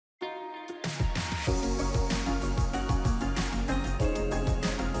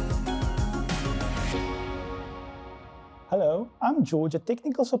Hello, I'm George, a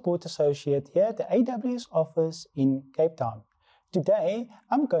Technical Support Associate here at the AWS office in Cape Town. Today,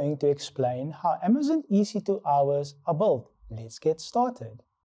 I'm going to explain how Amazon EC2 hours are built. Let's get started.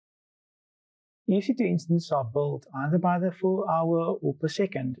 EC2 instances are built either by the full hour or per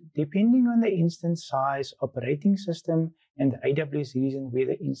second, depending on the instance size, operating system, and the AWS region where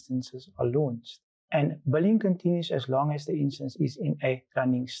the instances are launched. And billing continues as long as the instance is in a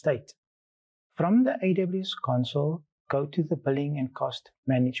running state. From the AWS console, go to the Billing and Cost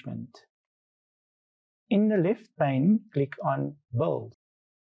Management. In the left pane, click on Build.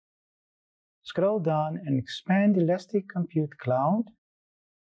 Scroll down and expand Elastic Compute Cloud.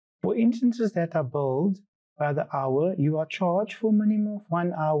 For instances that are billed by the hour, you are charged for a minimum of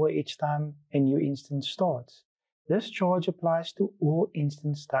 1 hour each time a new instance starts. This charge applies to all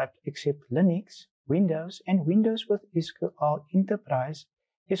instance types except Linux, Windows, and Windows with SQL Enterprise,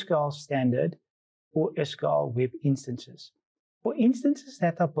 SQL Standard, or SQL Web instances. For instances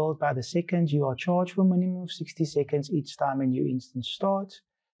that are built by the second, you are charged for a minimum of 60 seconds each time a new instance starts.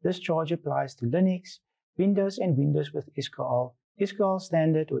 This charge applies to Linux, Windows, and Windows with SQL, SQL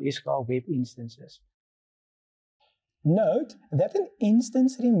Standard, or SQL Web instances. Note that an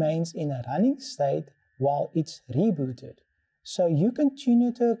instance remains in a running state while it's rebooted, so you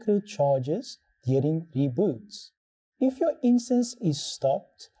continue to accrue charges during reboots. If your instance is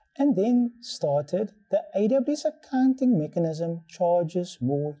stopped and then started, the AWS accounting mechanism charges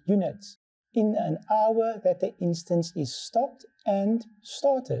more units in an hour that the instance is stopped and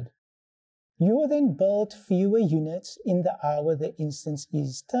started. You will then build fewer units in the hour the instance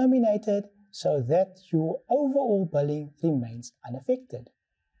is terminated so that your overall billing remains unaffected.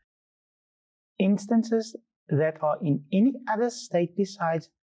 Instances that are in any other state besides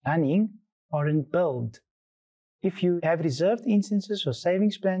running aren't billed. If you have reserved instances or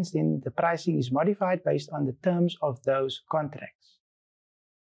savings plans, then the pricing is modified based on the terms of those contracts.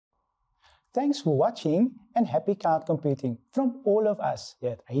 Thanks for watching and happy cloud computing from all of us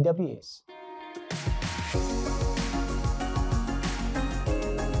here at AWS.